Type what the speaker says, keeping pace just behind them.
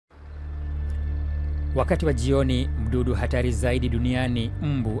Wakati wa jioni, mdudu hatari zaidi duniani,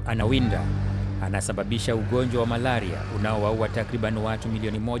 mbu, anawinda. Anasababisha ugonjwa wa malaria unaowaua takriban watu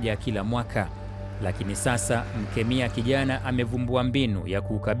milioni 1 kila mwaka. Lakini sasa mkemia kijana amevumbua mbinu ya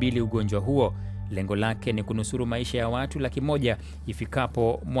kuukabili ugonjwa huo. Lengo lake ni kunusuru maisha ya watu 100,000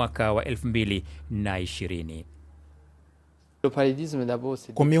 ifikapo mwaka wa 2020.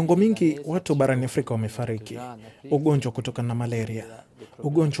 Kwa miongo mingi watu barani Afrika wamefariki ugonjwa kutokana na malaria.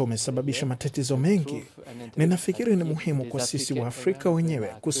 Ugonjwa umesababisha matatizo mengi. Ninafikiri ni muhimu kwa sisi wa Afrika wenyewe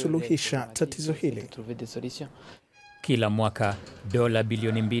kusuluhisha tatizo hili. Kila mwaka dola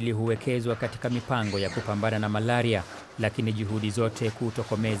bilioni 2 huwekezwa katika mipango ya kupambana na malaria, lakini juhudi zote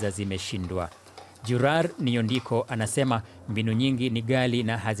kutokomeza zimeshindwa. Gérard Niyondiko anasema mbinu nyingi ni ghali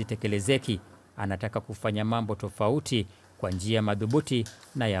na hazitekelezeki. Anataka kufanya mambo tofauti kwa njia madhubuti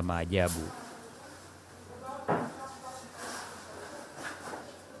na ya maajabu.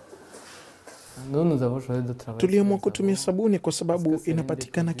 Tuliamua kutumia sabuni kwa sababu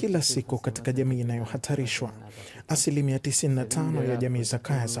inapatikana kila siku katika jamii inayohatarishwa. 95% ya jamii za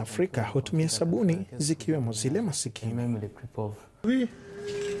kaya za Afrika hutumia sabuni, zikiwemo zile masikini.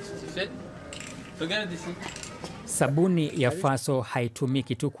 Sabuni ya Faso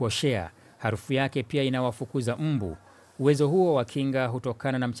haitumiki tu kuoshea, harufu yake pia inawafukuza mbu. Uwezo huo wa kinga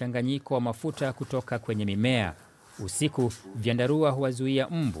hutokana na mchanganyiko wa mafuta kutoka kwenye mimea. Usiku vyandarua huwazuia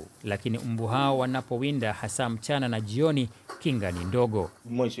mbu, lakini mbu hao wanapowinda hasa mchana na jioni, kinga ni ndogo.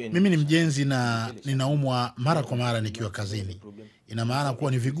 Mimi ni mjenzi na ninaumwa mara kwa mara nikiwa kazini. Ina maana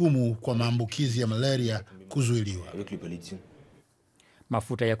kuwa ni vigumu kwa maambukizi ya malaria kuzuiliwa.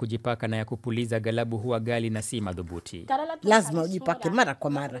 Mafuta ya kujipaka na ya kupuliza galabu huwa ghali na si madhubuti. Lazima ujipake mara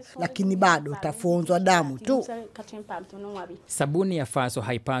kwa mara, lakini bado utafonzwa damu tu. Sabuni ya Faso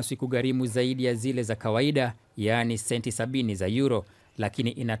haipaswi kugharimu zaidi ya zile za kawaida, yaani senti 70 za euro,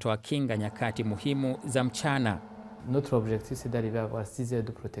 lakini inatoa kinga nyakati muhimu za mchana.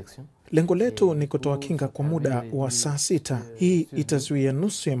 Lengo letu ni kutoa kinga kwa muda wa saa 6. Hii itazuia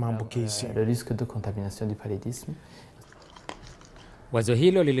nusu ya maambukizi. Wazo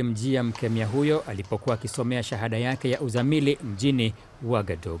hilo lilimjia mkemia huyo alipokuwa akisomea shahada yake ya uzamili mjini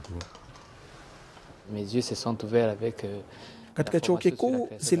Ouagadougou. Katika chuo kikuu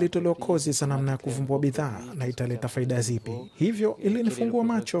zilitolewa kozi za namna ya kuvumbua bidhaa na italeta faida zipi. Hivyo ilinifungua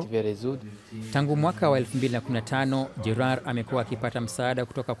macho. Tangu mwaka wa 2015, Gérard amekuwa akipata msaada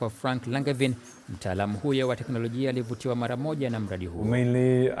kutoka kwa Frank Langevin. Mtaalamu huyo wa teknolojia alivutiwa mara moja na mradi huu.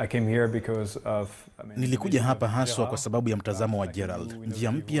 Nilikuja hapa haswa kwa sababu ya mtazamo wa Gérard,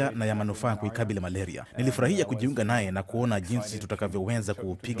 njia mpya na ya manufaa kuikabili malaria. Nilifurahia kujiunga naye na kuona jinsi tutakavyoweza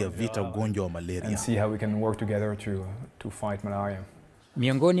kuupiga vita ugonjwa wa malaria.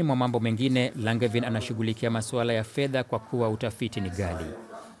 Miongoni mwa mambo mengine, Langevin anashughulikia masuala ya fedha kwa kuwa utafiti ni ghali.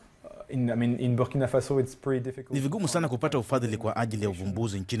 Ni vigumu sana kupata ufadhili kwa ajili ya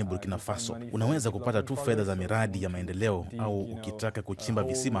uvumbuzi nchini Burkina Faso. Unaweza kupata tu fedha za miradi ya maendeleo au ukitaka kuchimba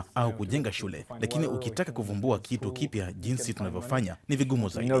visima au kujenga shule. Lakini ukitaka kuvumbua kitu kipya jinsi tunavyofanya ni vigumu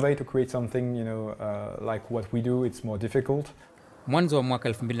zaidi. Mwanzo wa mwaka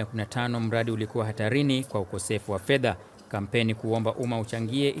 2015 mradi ulikuwa hatarini kwa ukosefu wa fedha. Kampeni kuomba umma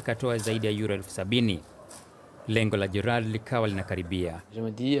uchangie ikatoa zaidi ya euro 70,000. Lengo la Gérard likawa linakaribia.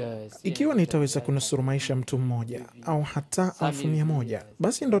 Ikiwa nitaweza kunusuru maisha mtu mmoja au hata 100,000,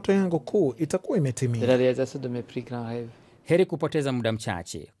 basi ndoto yangu kuu itakuwa imetimia. Heri kupoteza muda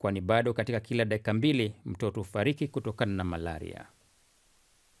mchache, kwani bado katika kila dakika 2 mtoto hufariki kutokana na malaria.